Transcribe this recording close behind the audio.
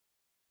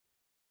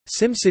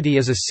SimCity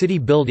is a city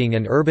building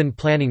and urban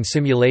planning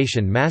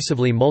simulation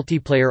massively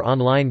multiplayer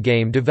online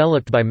game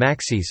developed by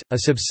Maxis,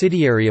 a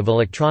subsidiary of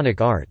Electronic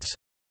Arts.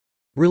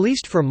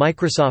 Released for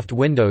Microsoft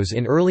Windows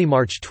in early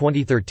March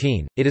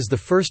 2013, it is the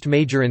first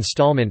major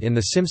installment in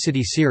the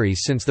SimCity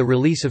series since the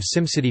release of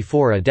SimCity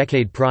 4 a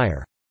decade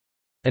prior.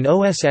 An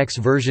OS X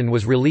version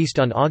was released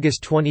on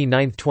August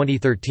 29,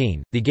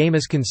 2013. The game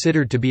is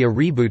considered to be a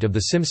reboot of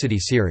the SimCity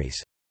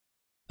series.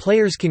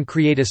 Players can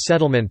create a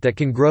settlement that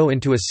can grow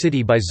into a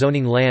city by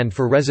zoning land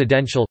for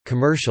residential,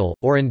 commercial,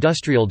 or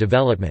industrial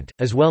development,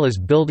 as well as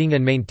building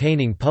and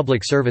maintaining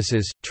public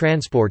services,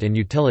 transport and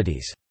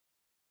utilities.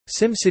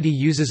 SimCity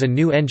uses a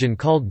new engine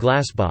called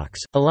Glassbox,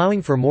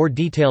 allowing for more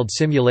detailed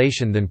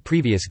simulation than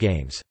previous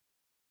games.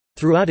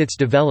 Throughout its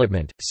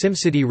development,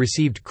 SimCity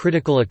received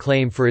critical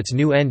acclaim for its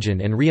new engine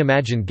and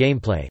reimagined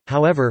gameplay.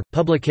 However,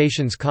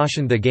 publications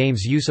cautioned the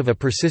game's use of a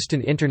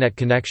persistent internet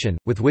connection,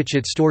 with which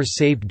it stores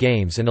saved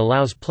games and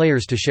allows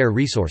players to share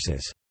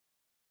resources.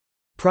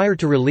 Prior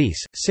to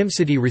release,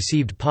 SimCity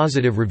received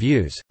positive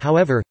reviews,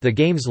 however, the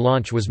game's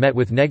launch was met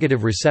with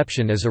negative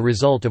reception as a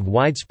result of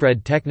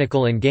widespread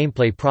technical and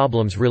gameplay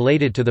problems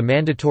related to the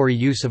mandatory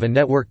use of a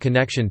network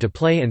connection to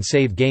play and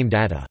save game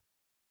data.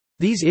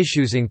 These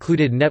issues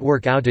included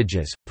network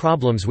outages,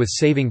 problems with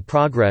saving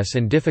progress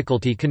and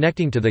difficulty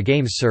connecting to the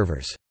game's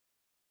servers.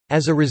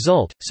 As a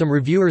result, some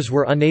reviewers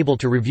were unable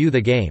to review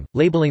the game,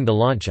 labeling the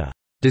launch a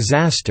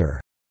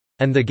disaster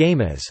and the game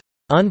as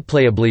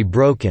unplayably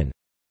broken,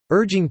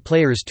 urging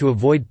players to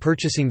avoid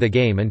purchasing the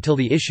game until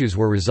the issues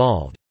were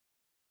resolved.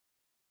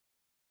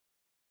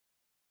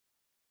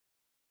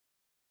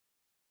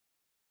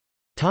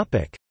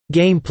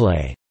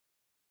 Gameplay.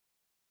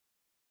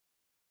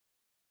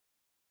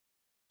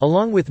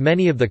 Along with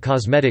many of the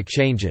cosmetic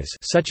changes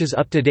such as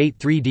up-to-date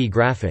 3D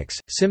graphics,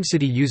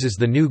 SimCity uses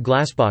the new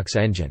Glassbox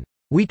engine.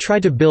 "We try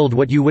to build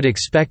what you would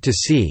expect to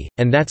see,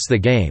 and that's the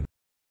game,"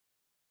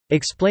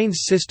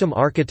 explains system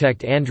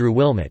architect Andrew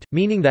Wilmot,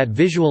 meaning that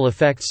visual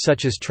effects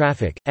such as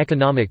traffic,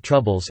 economic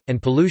troubles,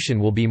 and pollution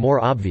will be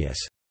more obvious.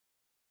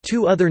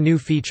 Two other new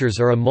features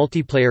are a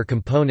multiplayer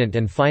component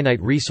and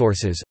finite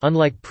resources.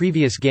 Unlike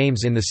previous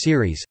games in the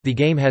series, the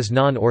game has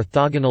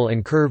non-orthogonal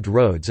and curved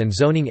roads and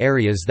zoning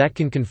areas that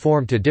can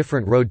conform to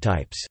different road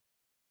types.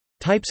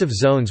 Types of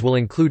zones will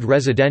include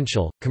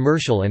residential,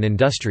 commercial, and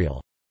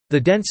industrial. The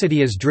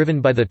density is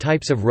driven by the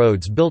types of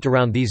roads built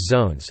around these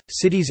zones.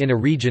 Cities in a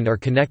region are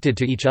connected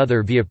to each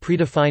other via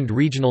predefined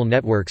regional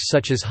networks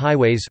such as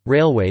highways,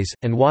 railways,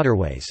 and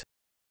waterways.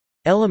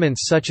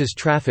 Elements such as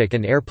traffic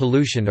and air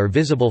pollution are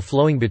visible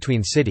flowing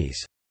between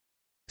cities.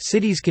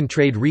 Cities can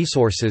trade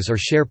resources or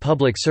share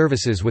public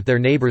services with their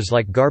neighbors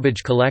like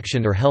garbage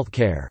collection or health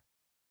care.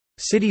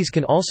 Cities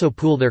can also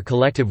pool their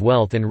collective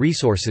wealth and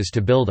resources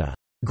to build a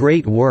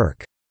great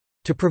work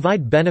to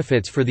provide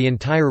benefits for the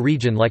entire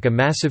region like a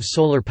massive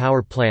solar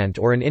power plant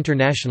or an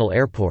international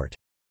airport.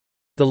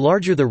 The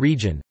larger the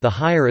region, the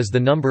higher is the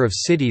number of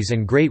cities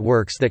and great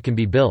works that can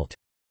be built.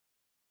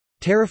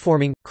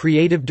 Terraforming –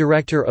 Creative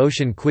director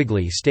Ocean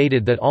Quigley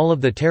stated that all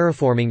of the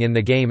terraforming in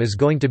the game is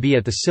going to be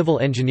at the civil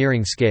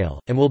engineering scale,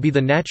 and will be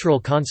the natural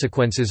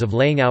consequences of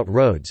laying out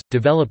roads,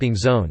 developing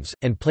zones,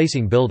 and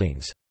placing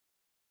buildings.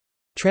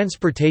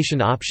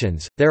 Transportation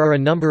options – There are a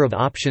number of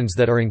options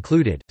that are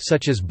included,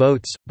 such as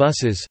boats,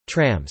 buses,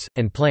 trams,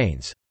 and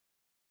planes.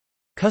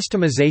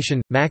 Customization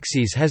 –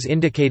 Maxis has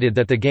indicated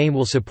that the game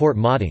will support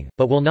modding,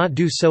 but will not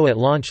do so at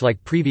launch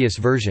like previous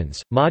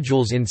versions.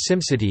 Modules in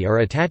SimCity are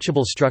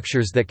attachable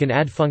structures that can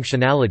add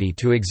functionality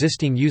to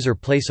existing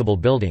user-placeable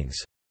buildings.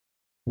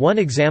 One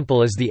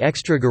example is the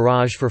extra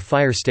garage for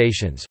fire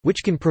stations,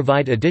 which can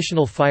provide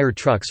additional fire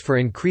trucks for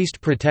increased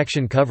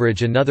protection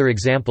coverage. Another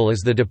example is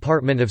the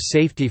Department of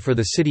Safety for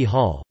the City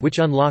Hall, which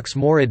unlocks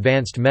more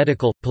advanced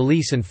medical,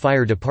 police and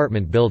fire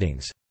department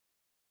buildings.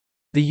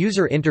 The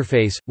user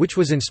interface, which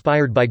was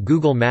inspired by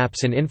Google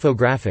Maps and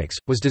infographics,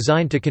 was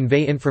designed to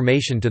convey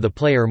information to the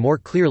player more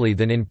clearly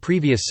than in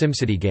previous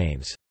SimCity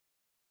games.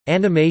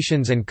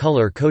 Animations and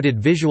color-coded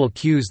visual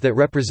cues that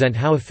represent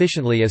how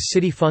efficiently a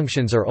city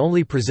functions are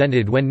only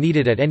presented when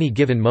needed at any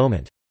given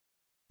moment.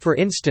 For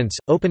instance,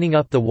 opening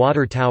up the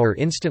water tower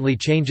instantly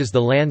changes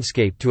the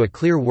landscape to a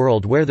clear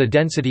world where the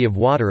density of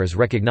water is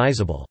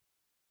recognizable.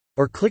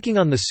 Or clicking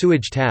on the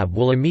sewage tab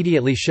will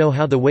immediately show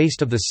how the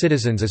waste of the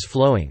citizens is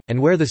flowing, and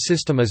where the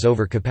system is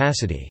over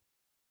capacity.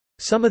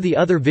 Some of the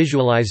other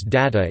visualized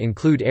data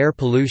include air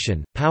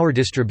pollution, power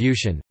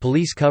distribution,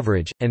 police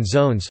coverage, and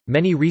zones.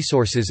 Many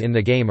resources in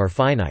the game are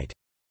finite.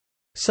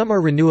 Some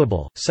are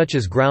renewable, such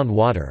as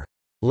groundwater.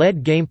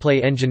 LED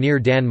gameplay engineer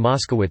Dan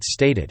Moskowitz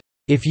stated,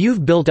 "If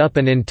you've built up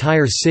an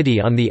entire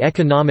city on the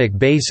economic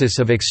basis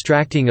of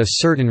extracting a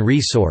certain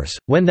resource,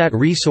 when that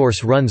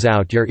resource runs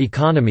out your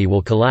economy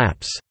will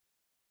collapse."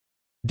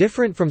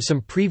 Different from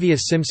some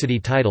previous SimCity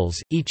titles,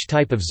 each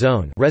type of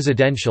zone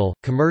residential,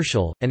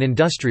 commercial, and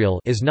industrial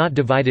is not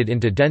divided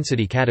into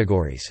density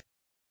categories.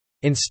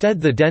 Instead,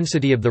 the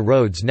density of the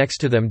roads next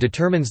to them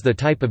determines the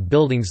type of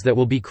buildings that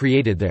will be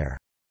created there.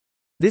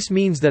 This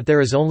means that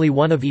there is only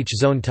one of each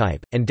zone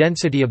type, and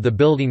density of the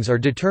buildings are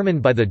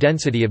determined by the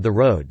density of the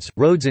roads.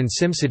 Roads in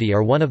SimCity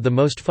are one of the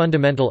most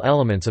fundamental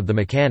elements of the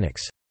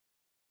mechanics.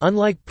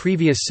 Unlike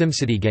previous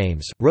SimCity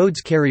games,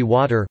 roads carry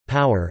water,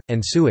 power,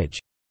 and sewage.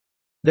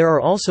 There are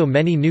also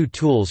many new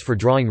tools for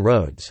drawing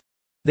roads.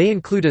 They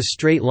include a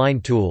straight line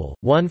tool,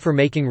 one for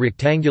making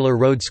rectangular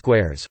road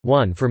squares,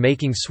 one for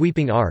making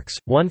sweeping arcs,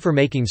 one for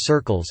making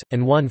circles,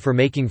 and one for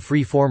making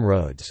free-form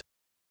roads.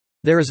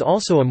 There is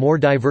also a more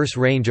diverse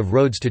range of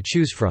roads to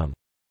choose from.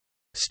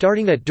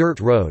 Starting at dirt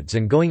roads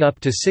and going up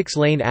to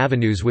 6-lane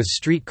avenues with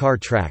streetcar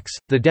tracks,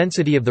 the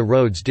density of the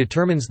roads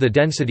determines the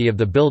density of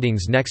the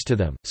buildings next to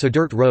them, so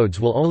dirt roads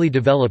will only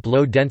develop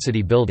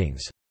low-density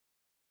buildings.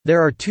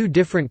 There are two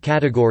different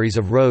categories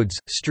of roads,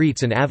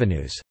 streets and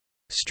avenues.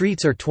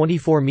 Streets are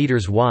 24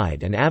 meters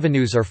wide and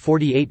avenues are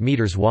 48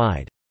 meters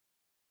wide.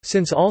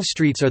 Since all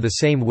streets are the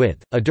same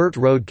width, a dirt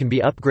road can be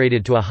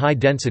upgraded to a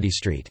high-density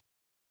street.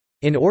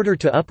 In order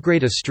to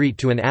upgrade a street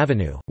to an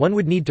avenue, one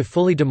would need to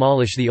fully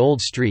demolish the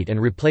old street and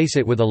replace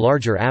it with a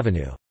larger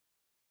avenue.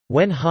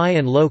 When high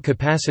and low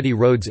capacity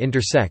roads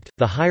intersect,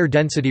 the higher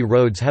density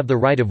roads have the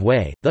right of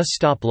way, thus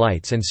stop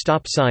lights and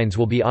stop signs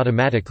will be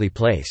automatically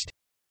placed.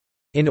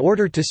 In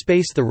order to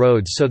space the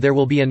roads so there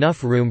will be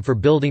enough room for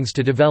buildings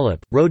to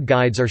develop, road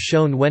guides are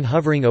shown when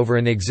hovering over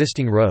an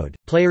existing road.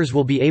 Players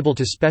will be able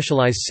to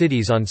specialize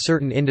cities on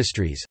certain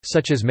industries,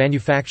 such as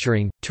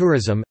manufacturing,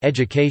 tourism,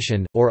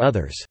 education, or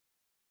others.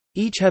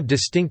 Each have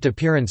distinct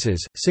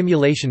appearances,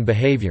 simulation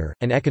behavior,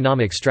 and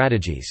economic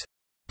strategies.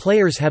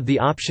 Players have the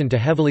option to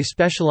heavily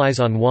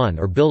specialize on one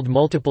or build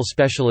multiple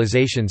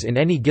specializations in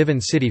any given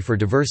city for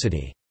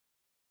diversity.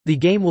 The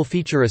game will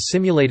feature a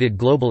simulated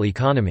global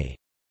economy.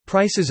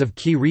 Prices of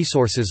key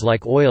resources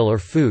like oil or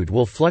food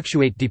will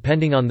fluctuate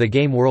depending on the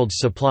game world's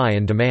supply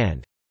and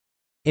demand.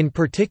 In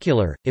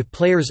particular, if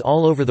players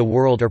all over the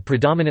world are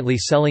predominantly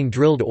selling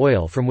drilled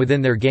oil from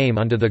within their game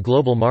onto the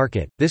global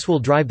market, this will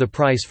drive the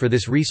price for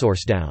this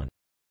resource down.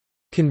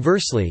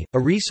 Conversely, a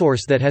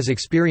resource that has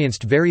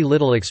experienced very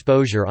little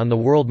exposure on the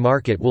world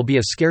market will be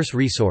a scarce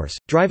resource,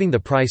 driving the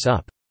price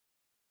up.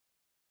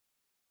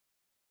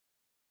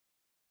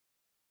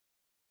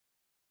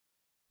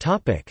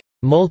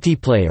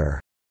 Multiplayer.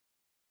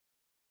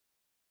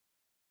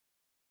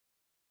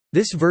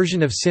 This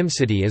version of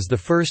SimCity is the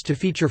first to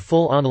feature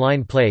full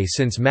online play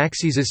since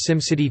Maxis's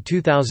SimCity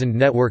 2000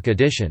 Network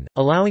Edition,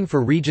 allowing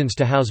for regions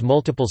to house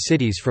multiple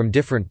cities from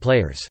different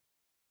players.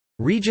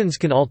 Regions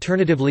can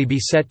alternatively be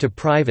set to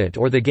private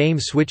or the game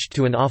switched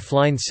to an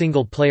offline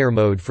single-player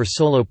mode for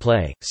solo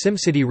play.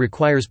 SimCity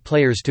requires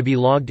players to be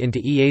logged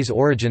into EA's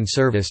Origin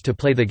service to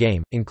play the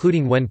game,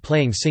 including when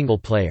playing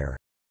single-player.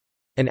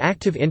 An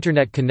active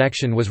internet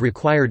connection was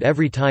required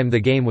every time the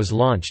game was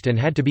launched and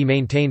had to be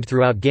maintained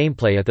throughout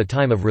gameplay at the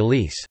time of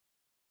release.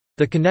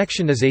 The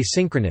connection is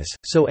asynchronous,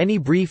 so any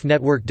brief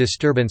network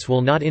disturbance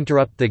will not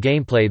interrupt the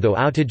gameplay, though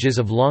outages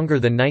of longer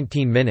than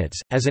 19 minutes,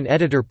 as an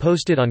editor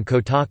posted on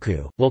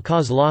Kotaku, will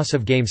cause loss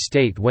of game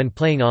state when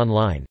playing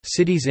online.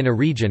 Cities in a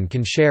region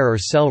can share or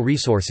sell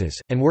resources,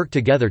 and work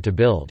together to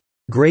build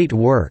great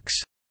works,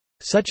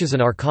 such as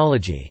an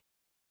arcology.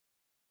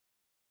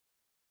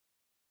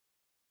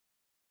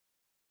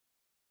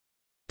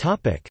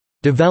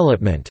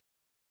 Development.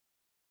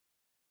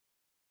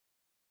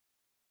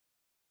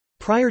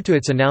 Prior to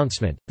its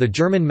announcement, the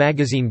German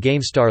magazine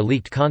GameStar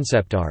leaked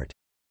concept art.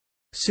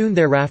 Soon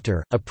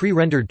thereafter, a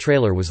pre-rendered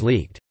trailer was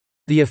leaked.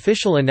 The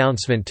official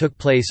announcement took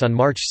place on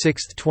March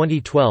 6,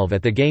 2012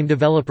 at the Game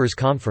Developers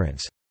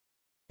Conference.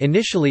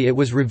 Initially it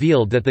was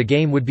revealed that the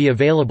game would be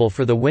available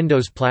for the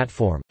Windows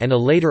platform, and a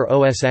later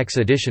OS X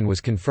edition was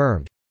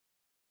confirmed.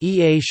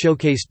 EA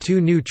showcased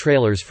two new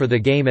trailers for the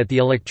game at the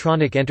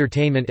Electronic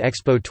Entertainment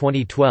Expo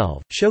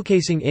 2012,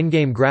 showcasing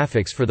in-game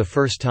graphics for the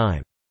first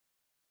time.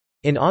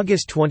 In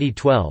August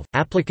 2012,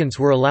 applicants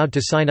were allowed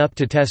to sign up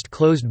to test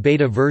closed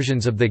beta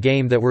versions of the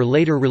game that were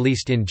later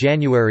released in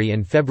January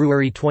and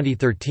February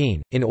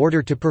 2013. In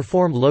order to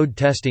perform load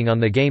testing on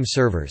the game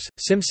servers,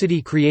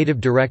 SimCity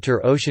creative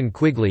director Ocean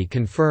Quigley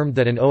confirmed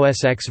that an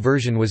OS X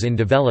version was in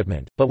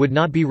development, but would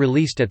not be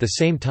released at the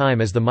same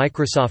time as the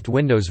Microsoft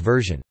Windows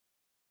version.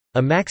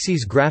 A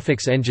Maxis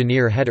graphics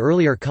engineer had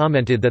earlier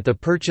commented that the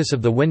purchase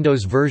of the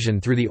Windows version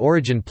through the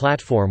Origin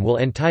platform will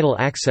entitle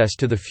access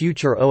to the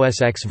future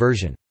OS X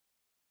version.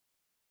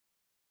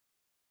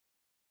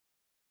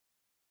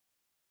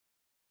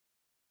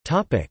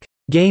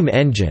 Game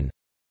engine.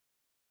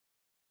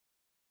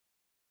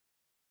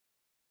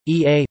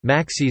 EA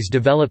Maxis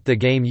developed the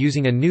game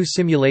using a new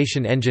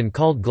simulation engine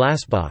called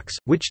Glassbox,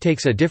 which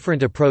takes a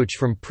different approach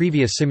from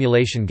previous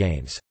simulation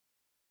games.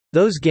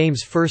 Those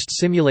games first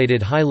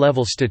simulated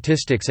high-level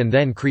statistics and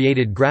then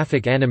created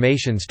graphic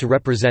animations to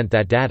represent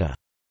that data.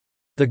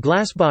 The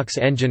Glassbox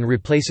engine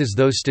replaces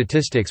those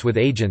statistics with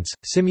agents,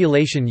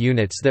 simulation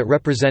units that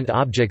represent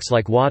objects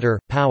like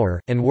water,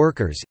 power, and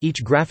workers.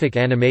 Each graphic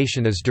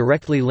animation is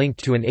directly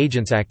linked to an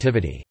agent's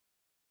activity.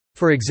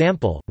 For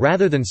example,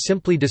 rather than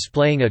simply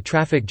displaying a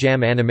traffic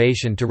jam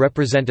animation to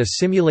represent a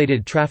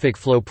simulated traffic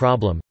flow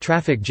problem,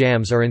 traffic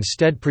jams are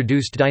instead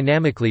produced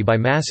dynamically by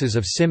masses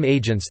of sim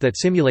agents that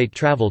simulate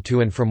travel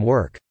to and from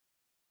work.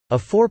 A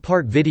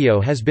 4-part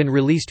video has been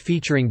released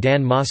featuring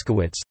Dan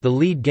Moskowitz, the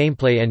lead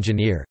gameplay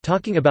engineer,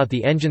 talking about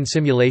the engine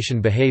simulation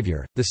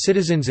behavior. The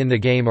citizens in the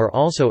game are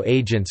also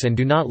agents and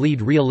do not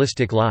lead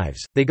realistic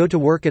lives. They go to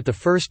work at the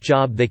first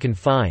job they can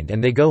find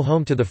and they go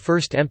home to the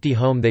first empty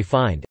home they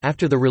find.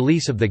 After the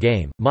release of the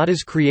game,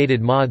 modders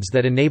created mods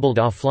that enabled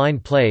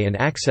offline play and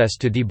access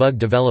to debug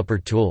developer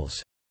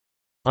tools.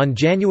 On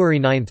January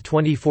 9,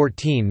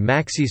 2014,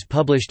 Maxis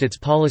published its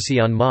policy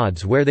on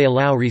mods where they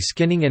allow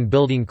reskinning and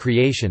building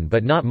creation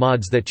but not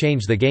mods that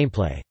change the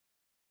gameplay.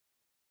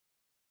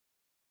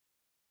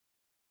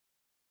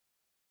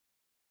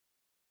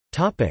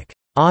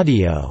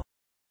 Audio.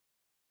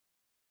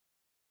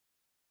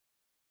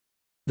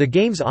 The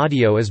game's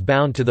audio is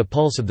bound to the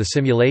pulse of the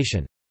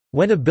simulation.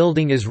 When a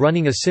building is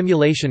running a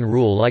simulation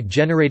rule like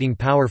generating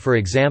power, for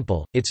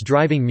example, it's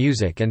driving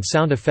music and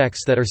sound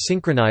effects that are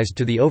synchronized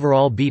to the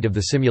overall beat of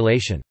the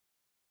simulation.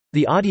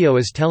 The audio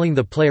is telling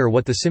the player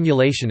what the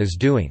simulation is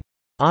doing.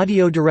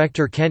 Audio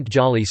director Kent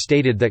Jolly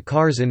stated that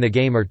cars in the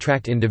game are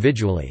tracked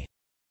individually.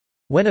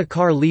 When a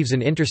car leaves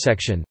an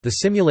intersection, the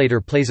simulator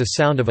plays a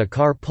sound of a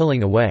car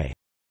pulling away.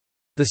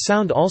 The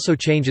sound also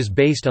changes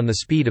based on the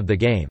speed of the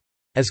game.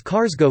 As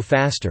cars go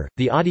faster,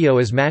 the audio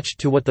is matched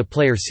to what the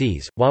player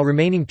sees, while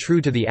remaining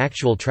true to the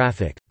actual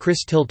traffic.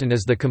 Chris Tilton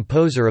is the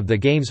composer of the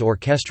game's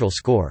orchestral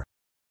score.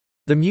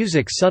 The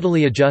music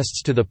subtly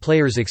adjusts to the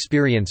player's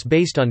experience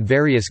based on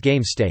various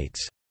game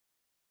states.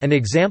 An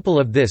example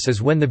of this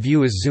is when the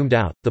view is zoomed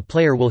out, the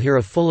player will hear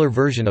a fuller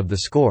version of the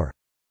score.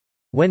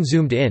 When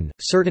zoomed in,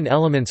 certain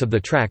elements of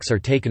the tracks are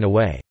taken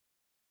away.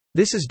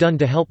 This is done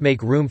to help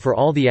make room for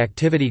all the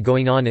activity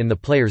going on in the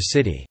player's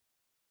city.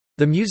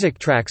 The music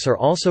tracks are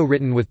also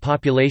written with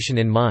population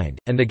in mind,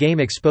 and the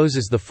game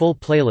exposes the full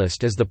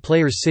playlist as the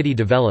player's city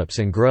develops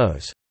and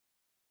grows.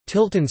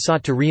 Tilton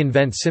sought to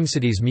reinvent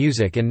SimCity's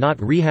music and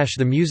not rehash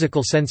the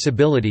musical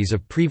sensibilities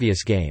of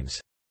previous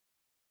games.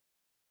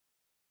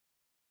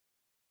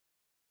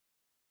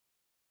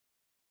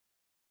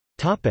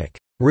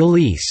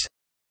 Release.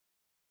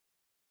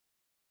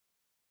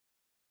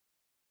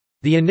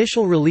 The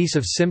initial release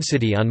of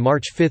SimCity on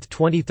March 5,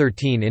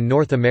 2013 in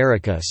North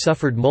America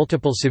suffered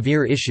multiple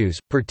severe issues,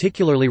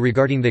 particularly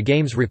regarding the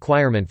game's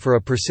requirement for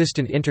a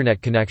persistent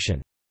internet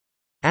connection.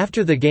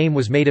 After the game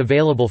was made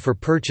available for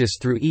purchase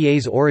through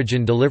EA's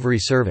Origin delivery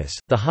service,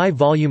 the high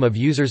volume of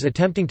users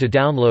attempting to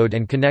download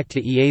and connect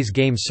to EA's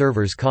game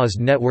servers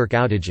caused network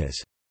outages.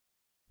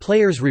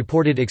 Players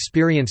reported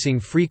experiencing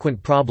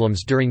frequent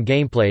problems during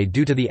gameplay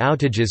due to the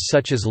outages,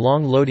 such as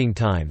long loading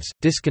times,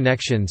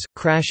 disconnections,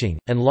 crashing,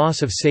 and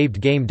loss of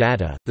saved game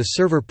data. The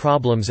server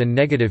problems and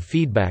negative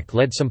feedback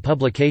led some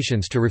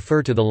publications to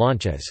refer to the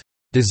launch as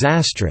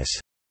disastrous,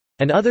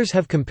 and others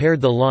have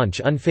compared the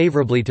launch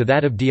unfavorably to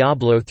that of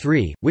Diablo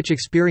III, which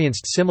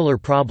experienced similar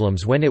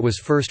problems when it was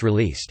first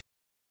released.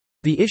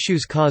 The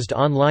issues caused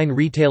online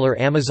retailer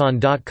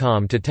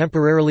Amazon.com to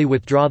temporarily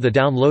withdraw the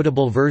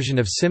downloadable version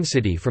of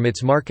SimCity from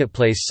its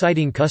marketplace,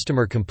 citing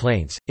customer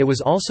complaints. It was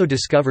also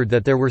discovered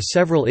that there were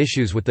several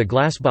issues with the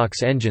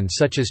Glassbox engine,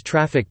 such as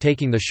traffic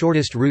taking the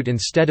shortest route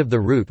instead of the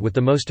route with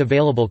the most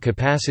available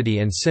capacity,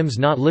 and Sims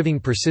not living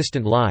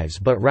persistent lives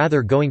but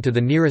rather going to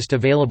the nearest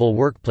available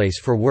workplace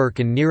for work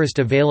and nearest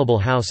available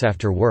house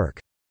after work.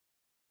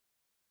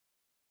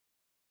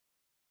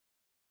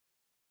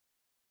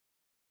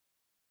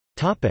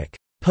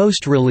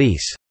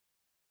 Post-release.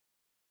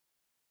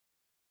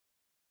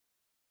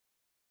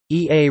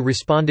 EA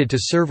responded to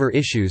server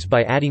issues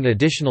by adding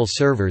additional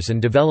servers and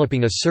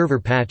developing a server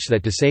patch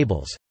that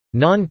disables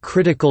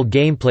non-critical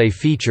gameplay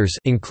features,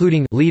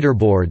 including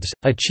leaderboards,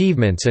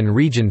 achievements and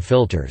region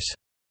filters.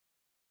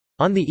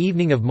 On the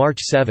evening of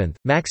March 7,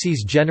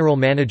 Maxis general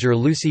manager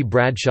Lucy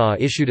Bradshaw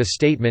issued a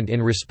statement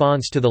in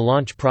response to the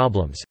launch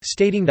problems,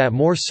 stating that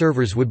more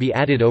servers would be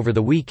added over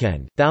the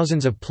weekend.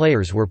 Thousands of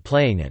players were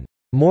playing, and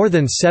more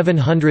than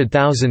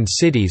 700,000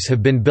 cities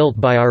have been built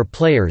by our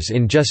players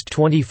in just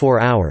 24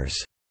 hours.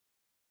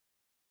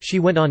 She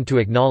went on to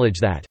acknowledge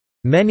that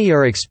many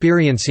are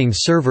experiencing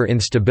server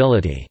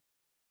instability,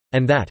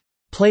 and that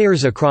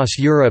players across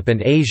Europe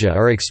and Asia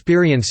are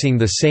experiencing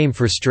the same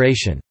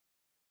frustration.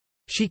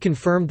 She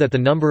confirmed that the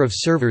number of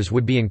servers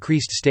would be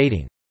increased,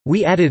 stating,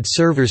 "We added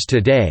servers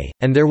today,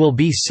 and there will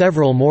be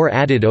several more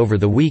added over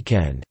the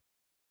weekend."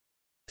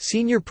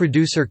 Senior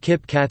producer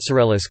Kip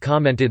Katsourelis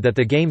commented that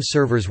the game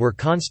servers were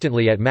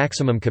constantly at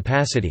maximum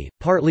capacity,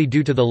 partly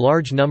due to the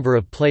large number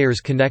of players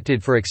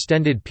connected for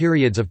extended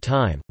periods of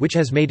time, which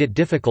has made it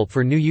difficult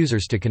for new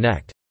users to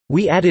connect.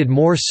 "We added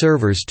more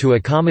servers to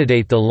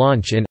accommodate the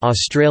launch in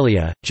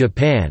Australia,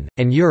 Japan,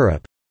 and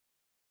Europe.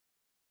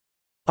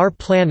 Our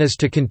plan is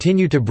to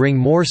continue to bring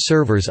more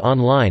servers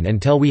online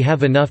until we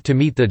have enough to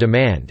meet the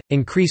demand,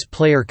 increase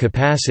player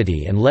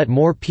capacity and let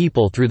more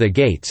people through the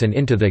gates and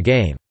into the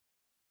game."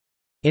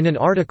 In an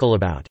article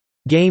about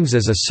games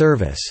as a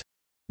service,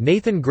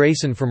 Nathan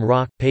Grayson from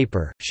Rock,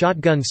 Paper,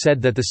 Shotgun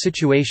said that the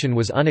situation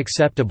was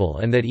unacceptable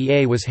and that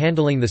EA was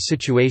handling the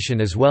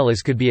situation as well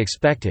as could be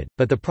expected,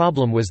 but the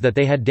problem was that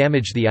they had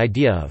damaged the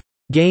idea of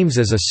games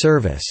as a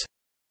service,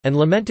 and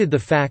lamented the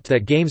fact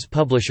that games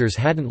publishers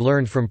hadn't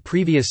learned from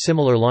previous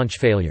similar launch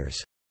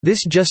failures.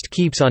 This just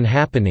keeps on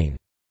happening.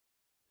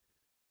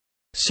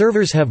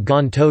 Servers have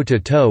gone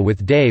toe-to-toe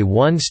with day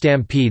one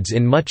stampedes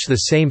in much the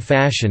same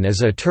fashion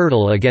as a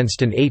turtle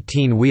against an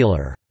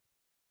 18-wheeler.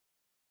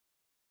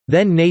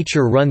 Then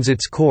nature runs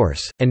its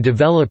course, and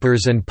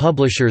developers and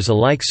publishers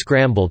alike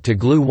scramble to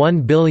glue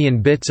 1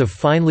 billion bits of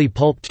finely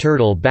pulped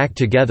turtle back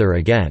together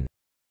again."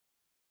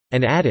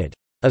 And added,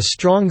 "A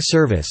strong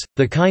service,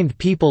 the kind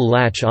people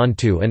latch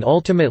onto and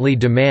ultimately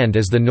demand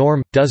as the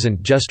norm,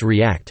 doesn't just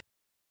react."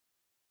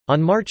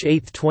 On March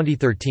 8,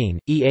 2013,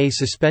 EA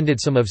suspended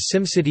some of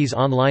SimCity's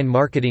online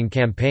marketing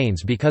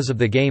campaigns because of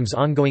the game's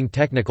ongoing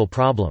technical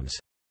problems.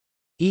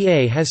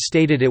 EA has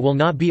stated it will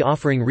not be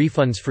offering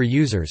refunds for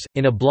users.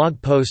 In a blog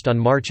post on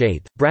March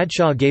 8,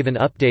 Bradshaw gave an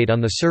update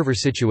on the server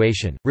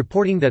situation,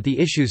 reporting that the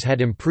issues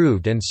had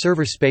improved and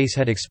server space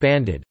had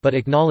expanded, but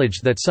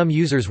acknowledged that some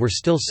users were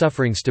still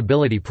suffering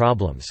stability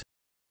problems.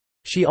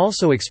 She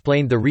also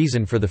explained the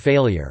reason for the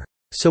failure.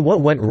 "So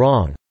what went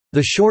wrong?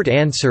 The short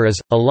answer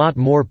is, a lot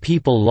more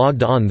people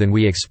logged on than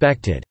we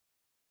expected.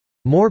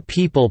 More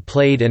people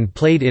played and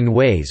played in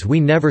ways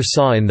we never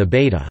saw in the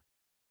beta,"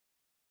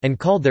 and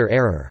called their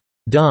error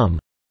dumb.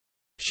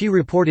 She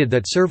reported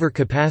that server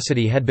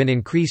capacity had been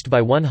increased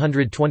by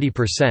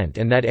 120%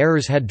 and that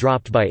errors had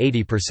dropped by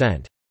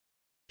 80%.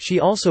 She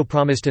also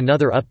promised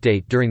another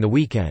update during the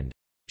weekend.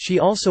 She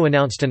also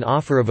announced an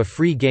offer of a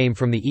free game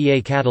from the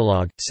EA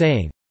catalog,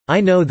 saying,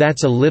 "I know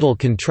that's a little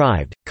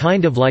contrived,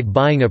 kind of like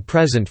buying a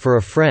present for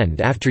a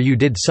friend after you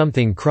did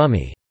something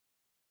crummy.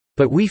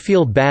 But we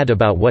feel bad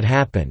about what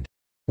happened.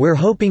 We're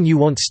hoping you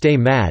won't stay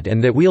mad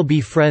and that we'll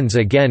be friends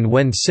again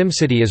when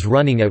SimCity is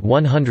running at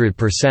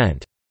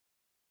 100%.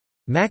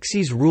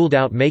 Maxis ruled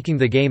out making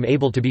the game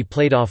able to be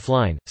played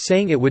offline,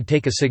 saying it would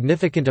take a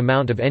significant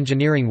amount of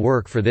engineering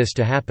work for this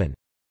to happen.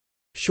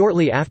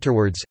 Shortly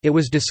afterwards, it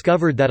was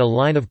discovered that a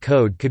line of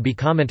code could be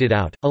commented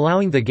out,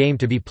 allowing the game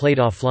to be played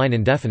offline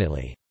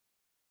indefinitely.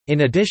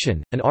 In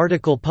addition, an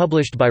article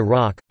published by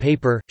Rock,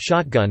 Paper,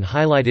 Shotgun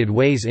highlighted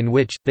ways in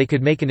which, they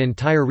could make an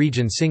entire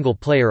region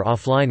single-player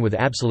offline with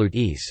absolute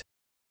ease.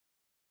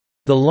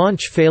 The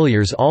launch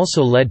failures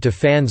also led to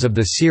fans of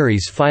the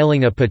series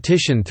filing a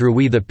petition through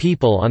We the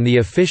People on the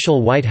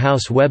official White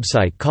House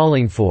website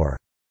calling for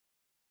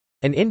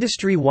an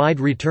industry-wide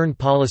return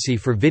policy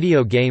for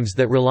video games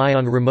that rely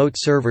on remote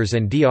servers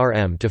and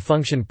DRM to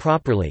function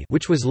properly,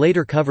 which was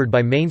later covered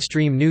by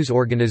mainstream news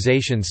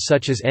organizations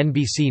such as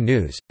NBC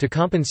News. To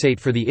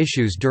compensate for the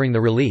issues during the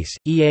release,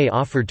 EA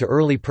offered to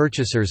early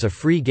purchasers a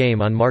free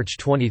game on March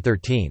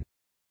 2013.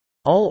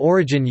 All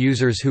Origin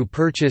users who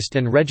purchased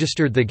and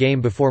registered the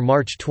game before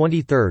March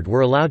 23 were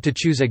allowed to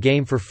choose a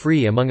game for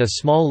free among a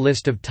small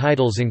list of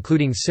titles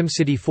including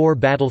SimCity 4,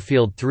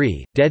 Battlefield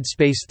 3, Dead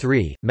Space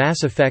 3,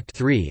 Mass Effect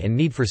 3 and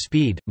Need for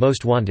Speed,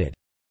 Most Wanted.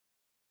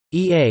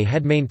 EA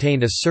had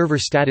maintained a server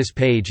status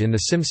page in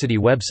the SimCity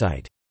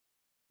website.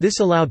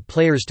 This allowed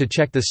players to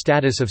check the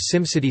status of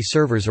SimCity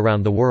servers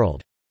around the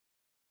world.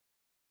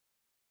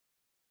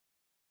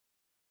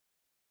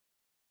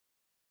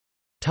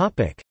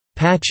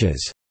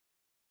 Patches.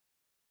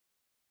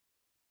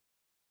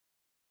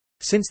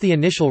 Since the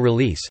initial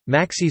release,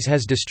 Maxis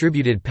has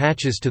distributed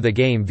patches to the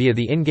game via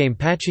the in-game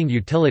patching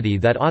utility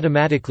that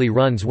automatically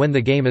runs when the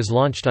game is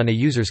launched on a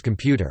user's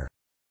computer.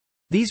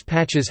 These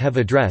patches have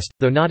addressed,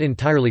 though not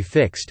entirely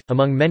fixed,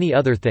 among many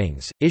other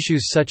things,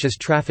 issues such as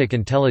traffic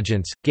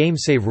intelligence, game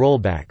save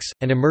rollbacks,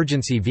 and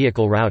emergency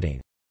vehicle routing.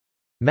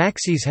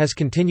 Maxis has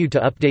continued to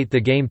update the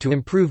game to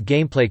improve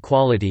gameplay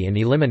quality and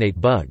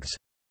eliminate bugs.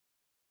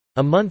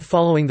 A month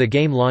following the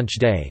game launch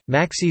day,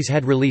 Maxis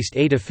had released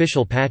 8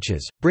 official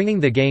patches, bringing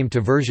the game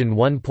to version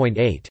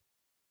 1.8.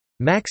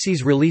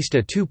 Maxis released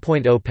a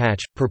 2.0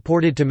 patch,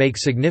 purported to make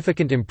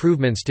significant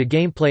improvements to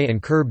gameplay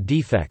and curb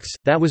defects,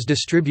 that was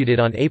distributed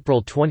on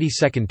April 22,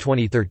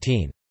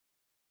 2013.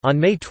 On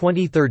May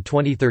 23,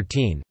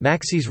 2013,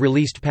 Maxis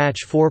released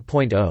patch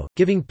 4.0,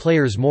 giving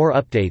players more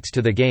updates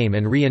to the game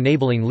and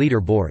re-enabling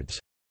leaderboards.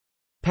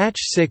 Patch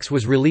 6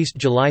 was released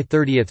July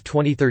 30,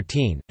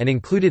 2013, and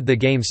included the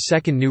game's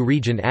second new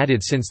region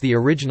added since the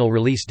original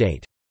release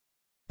date.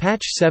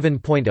 Patch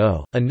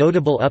 7.0, a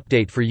notable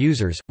update for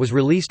users, was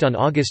released on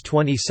August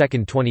 22,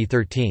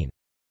 2013.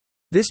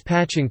 This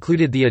patch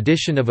included the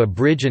addition of a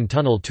bridge and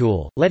tunnel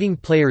tool, letting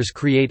players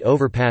create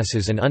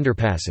overpasses and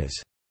underpasses.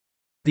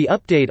 The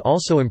update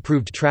also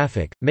improved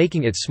traffic,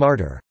 making it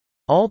smarter.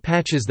 All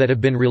patches that have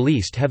been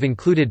released have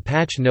included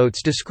patch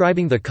notes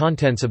describing the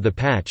contents of the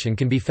patch and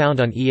can be found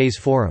on EA's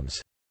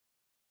forums.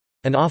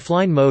 An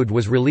offline mode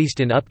was released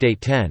in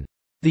Update 10.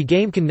 The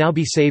game can now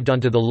be saved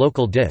onto the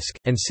local disk,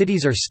 and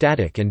cities are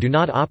static and do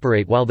not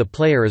operate while the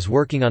player is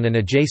working on an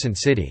adjacent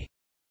city.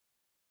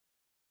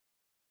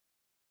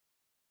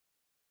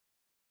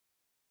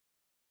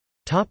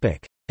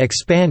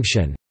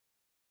 Expansion.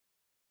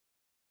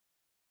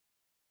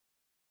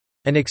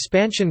 An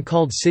expansion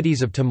called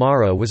Cities of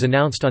Tomorrow was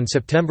announced on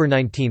September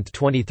 19,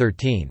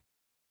 2013.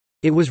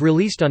 It was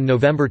released on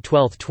November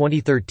 12,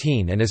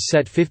 2013 and is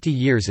set 50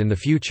 years in the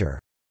future.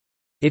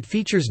 It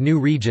features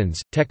new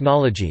regions,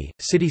 technology,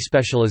 city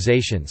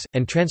specializations,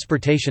 and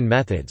transportation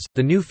methods.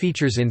 The new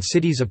features in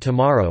Cities of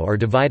Tomorrow are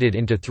divided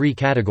into 3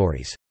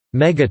 categories: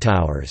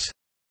 Megatowers,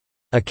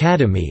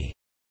 Academy,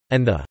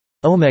 and the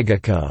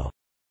Omegaco.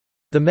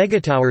 The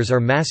megatowers are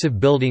massive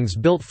buildings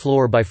built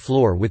floor by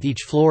floor, with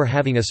each floor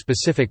having a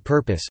specific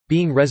purpose,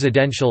 being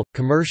residential,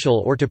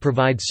 commercial, or to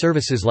provide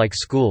services like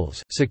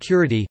schools,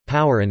 security,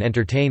 power, and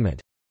entertainment.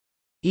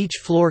 Each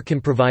floor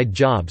can provide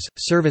jobs,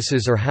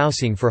 services, or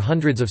housing for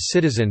hundreds of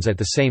citizens at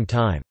the same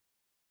time.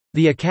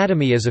 The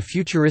Academy is a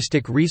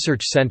futuristic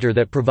research center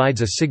that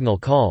provides a signal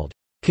called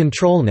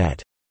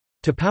ControlNet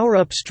to power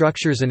up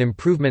structures and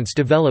improvements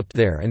developed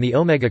there, and the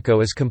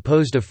Omegaco is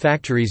composed of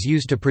factories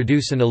used to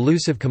produce an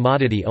elusive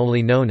commodity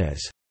only known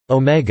as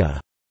Omega,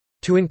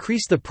 to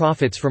increase the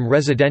profits from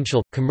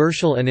residential,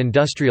 commercial, and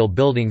industrial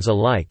buildings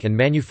alike, and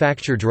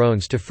manufacture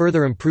drones to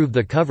further improve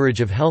the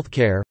coverage of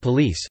healthcare,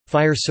 police,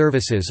 fire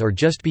services, or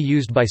just be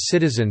used by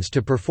citizens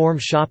to perform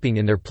shopping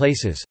in their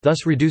places,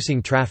 thus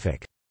reducing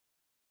traffic.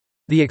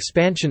 The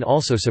expansion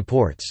also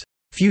supports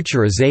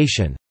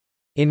futurization,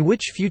 in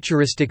which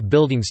futuristic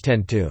buildings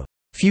tend to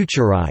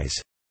futurize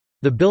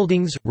the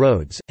buildings,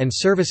 roads, and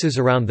services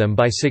around them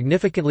by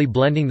significantly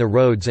blending the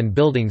roads and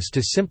buildings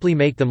to simply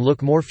make them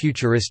look more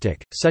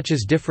futuristic, such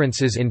as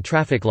differences in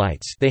traffic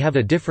lights, they have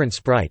a different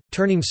sprite,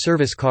 turning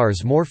service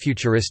cars more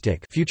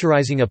futuristic.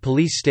 Futurizing a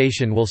police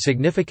station will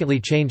significantly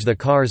change the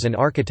cars and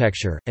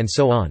architecture, and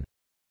so on.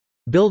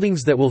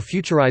 Buildings that will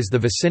futurize the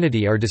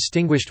vicinity are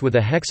distinguished with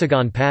a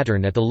hexagon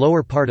pattern at the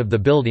lower part of the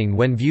building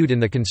when viewed in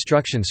the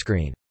construction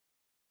screen.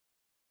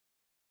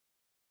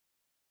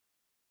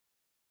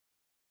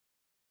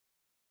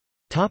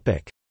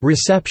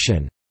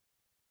 Reception.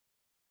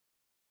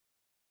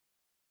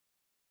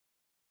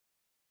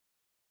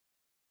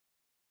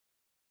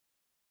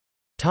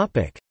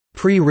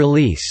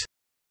 Pre-release.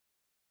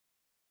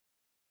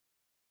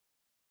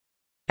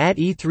 At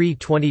E3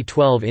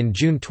 2012 in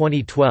June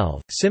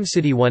 2012,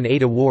 SimCity won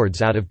 8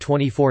 awards out of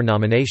 24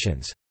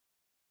 nominations.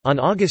 On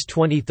August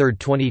 23,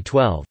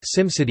 2012,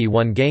 SimCity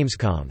won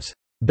Gamescom's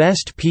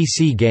Best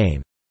PC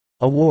Game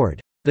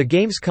award. The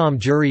Gamescom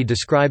jury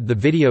described the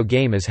video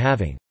game as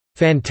having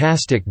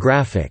fantastic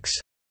graphics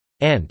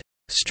and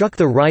struck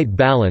the right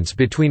balance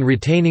between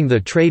retaining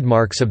the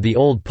trademarks of the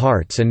old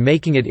parts and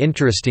making it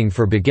interesting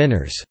for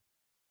beginners.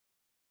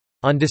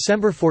 On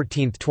December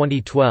 14,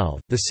 2012,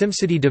 the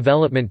SimCity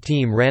development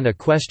team ran a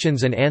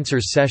questions and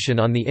answers session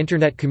on the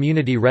Internet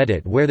community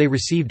Reddit where they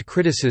received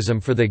criticism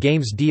for the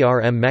game's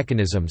DRM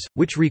mechanisms,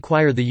 which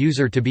require the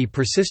user to be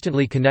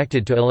persistently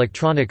connected to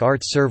Electronic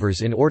Arts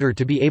servers in order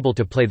to be able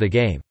to play the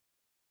game.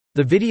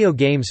 The video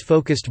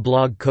games-focused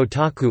blog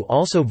Kotaku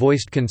also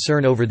voiced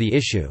concern over the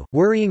issue,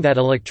 worrying that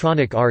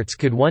Electronic Arts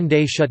could one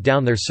day shut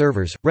down their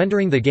servers,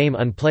 rendering the game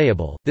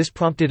unplayable. This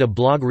prompted a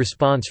blog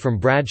response from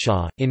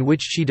Bradshaw, in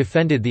which she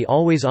defended the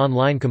always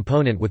online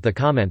component with the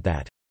comment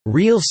that,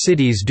 "Real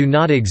cities do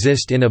not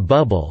exist in a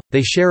bubble,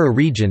 they share a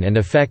region and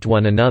affect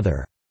one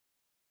another."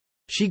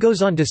 She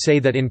goes on to say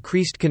that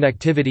increased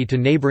connectivity to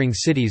neighboring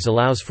cities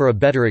allows for a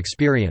better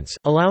experience,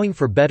 allowing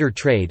for better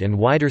trade and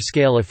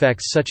wider-scale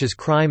effects such as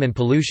crime and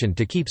pollution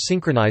to keep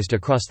synchronized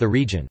across the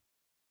region.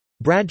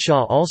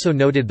 Bradshaw also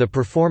noted the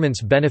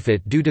performance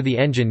benefit due to the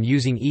engine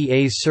using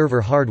EA's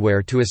server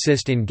hardware to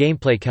assist in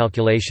gameplay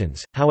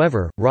calculations.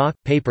 However, Rock,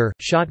 Paper,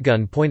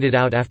 Shotgun pointed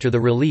out after the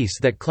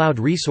release that cloud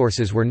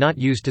resources were not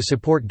used to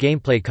support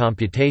gameplay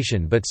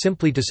computation but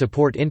simply to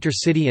support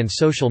intercity and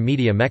social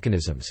media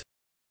mechanisms.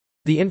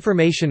 The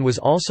information was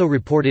also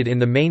reported in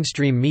the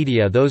mainstream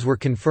media. Those were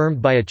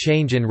confirmed by a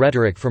change in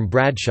rhetoric from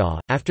Bradshaw.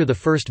 After the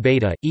first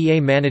beta,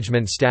 EA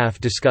management staff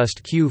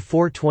discussed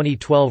Q4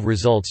 2012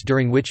 results,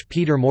 during which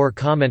Peter Moore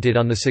commented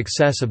on the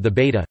success of the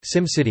beta.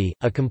 SimCity,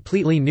 a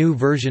completely new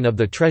version of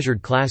the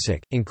treasured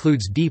classic,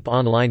 includes deep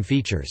online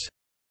features.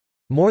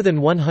 More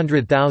than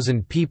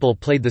 100,000 people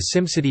played the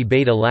SimCity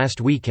beta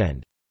last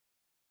weekend,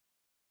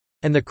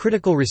 and the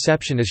critical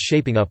reception is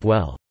shaping up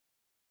well.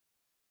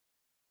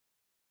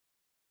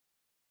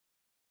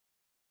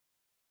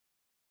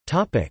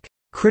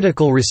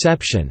 Critical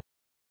reception.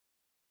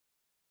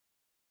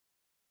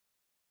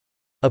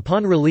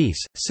 Upon release,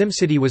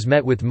 SimCity was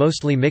met with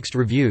mostly mixed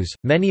reviews,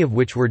 many of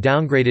which were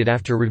downgraded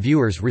after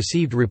reviewers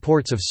received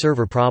reports of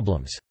server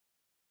problems.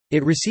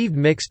 It received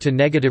mixed to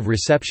negative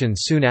reception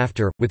soon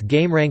after, with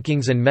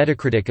GameRankings and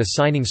Metacritic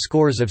assigning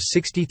scores of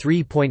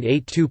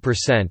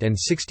 63.82% and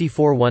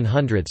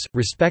 64/100,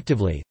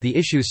 respectively. The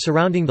issues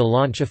surrounding the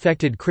launch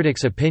affected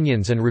critics'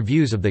 opinions and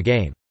reviews of the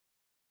game.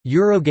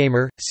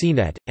 Eurogamer,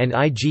 CNET, and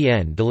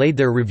IGN delayed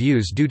their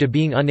reviews due to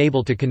being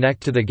unable to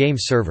connect to the game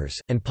servers,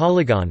 and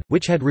Polygon,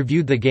 which had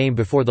reviewed the game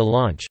before the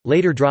launch,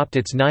 later dropped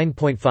its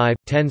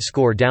 9.5/10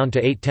 score down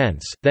to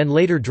 0.8, then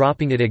later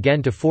dropping it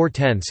again to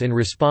 0.4 in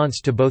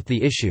response to both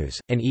the issues,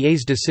 and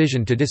EA's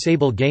decision to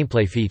disable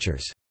gameplay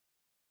features.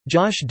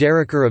 Josh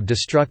Derricker of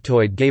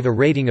Destructoid gave a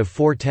rating of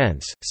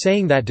 4/10,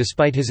 saying that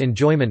despite his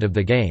enjoyment of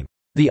the game,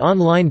 "The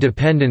online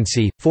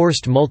dependency,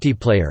 forced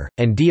multiplayer,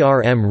 and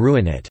DRM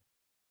ruin it."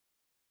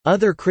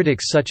 Other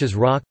critics such as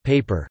Rock,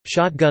 Paper,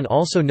 Shotgun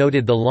also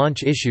noted the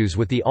launch issues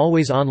with the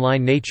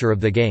always-online nature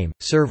of the game,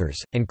 servers,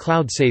 and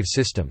cloud save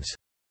systems.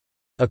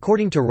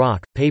 According to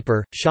Rock,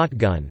 Paper,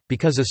 Shotgun,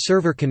 because a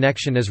server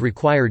connection is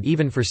required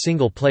even for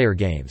single-player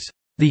games,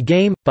 "The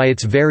game, by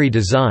its very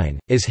design,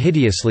 is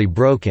hideously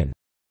broken."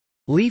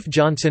 Leif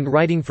Johnson,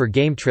 writing for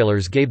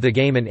GameTrailers, gave the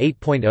game an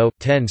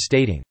 8.0/10,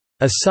 stating,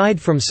 "Aside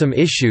from some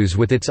issues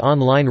with its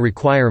online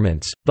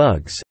requirements,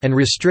 bugs, and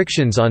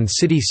restrictions on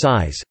city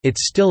size,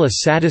 it's still a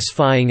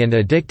satisfying and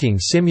addicting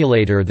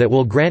simulator that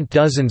will grant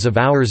dozens of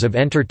hours of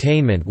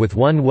entertainment with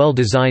one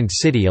well-designed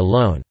city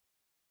alone."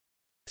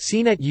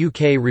 CNET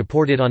UK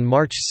reported on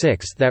March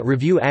 6 that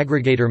review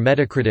aggregator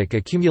Metacritic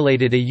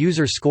accumulated a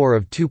user score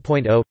of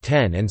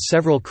 2.0/10, and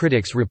several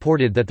critics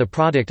reported that the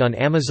product on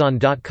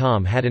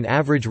Amazon.com had an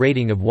average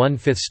rating of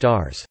 1/5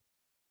 stars.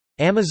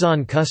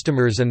 Amazon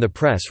customers and the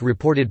press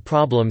reported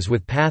problems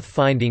with path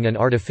finding and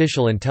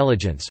artificial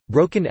intelligence,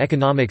 broken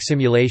economic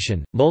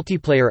simulation,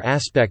 multiplayer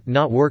aspect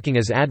not working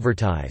as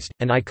advertised,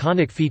 and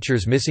iconic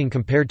features missing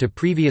compared to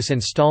previous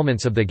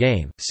installments of the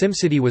game.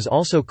 SimCity was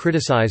also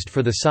criticized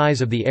for the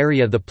size of the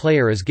area the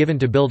player is given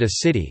to build a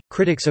city.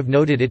 Critics have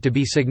noted it to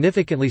be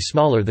significantly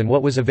smaller than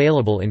what was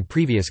available in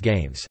previous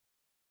games.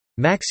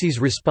 Maxis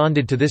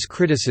responded to this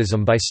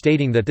criticism by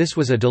stating that this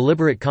was a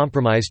deliberate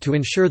compromise to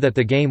ensure that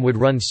the game would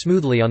run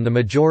smoothly on the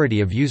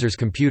majority of users'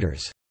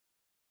 computers.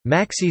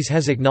 Maxis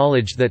has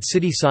acknowledged that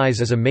city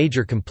size is a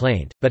major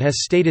complaint, but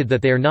has stated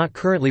that they are not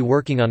currently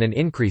working on an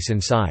increase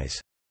in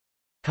size.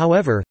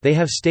 However, they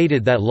have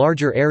stated that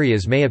larger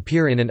areas may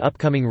appear in an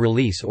upcoming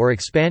release or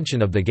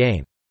expansion of the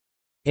game.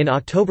 In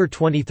October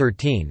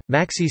 2013,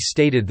 Maxis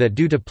stated that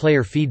due to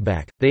player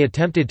feedback, they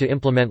attempted to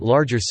implement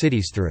larger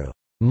cities through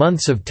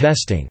months of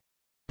testing,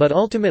 but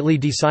ultimately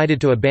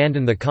decided to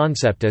abandon the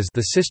concept as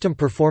the system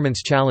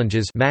performance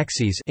challenges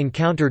Maxis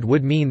encountered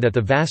would mean that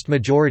the vast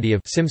majority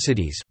of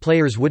SimCities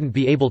players wouldn't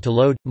be able to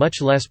load, much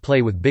less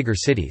play with bigger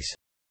cities.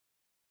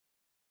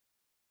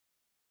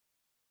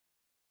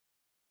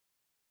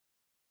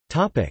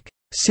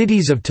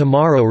 Cities of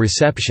Tomorrow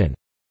reception.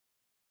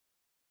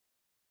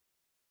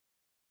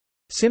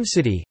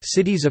 SimCity,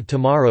 Cities of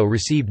Tomorrow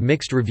received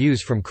mixed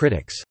reviews from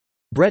critics.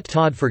 Brett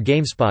Todd for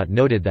GameSpot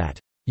noted that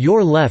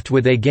 "You're left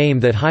with a game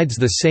that hides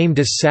the same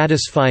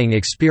dissatisfying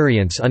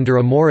experience under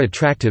a more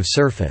attractive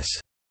surface,"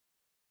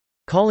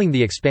 calling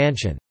the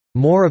expansion,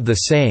 "more of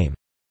the same."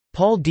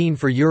 Paul Dean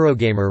for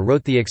Eurogamer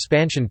wrote the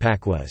expansion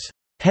pack was,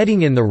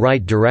 "heading in the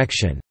right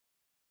direction,"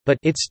 but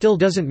it still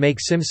doesn't make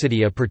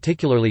SimCity a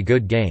particularly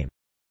good game.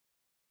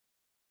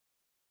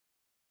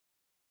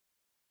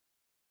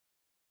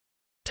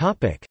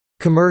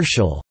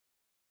 Commercial.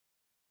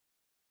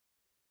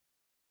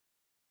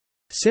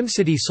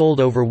 SimCity sold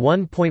over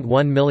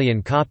 1.1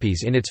 million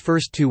copies in its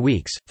first 2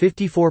 weeks,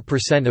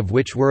 54% of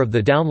which were of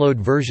the download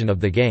version of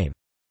the game.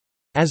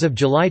 As of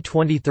July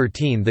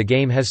 2013, the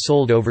game has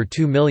sold over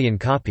 2 million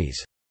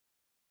copies.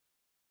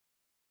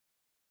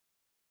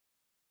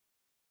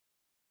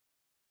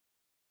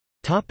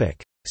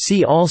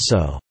 See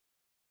also: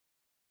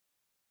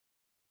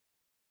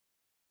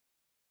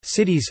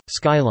 Cities,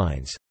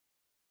 skylines.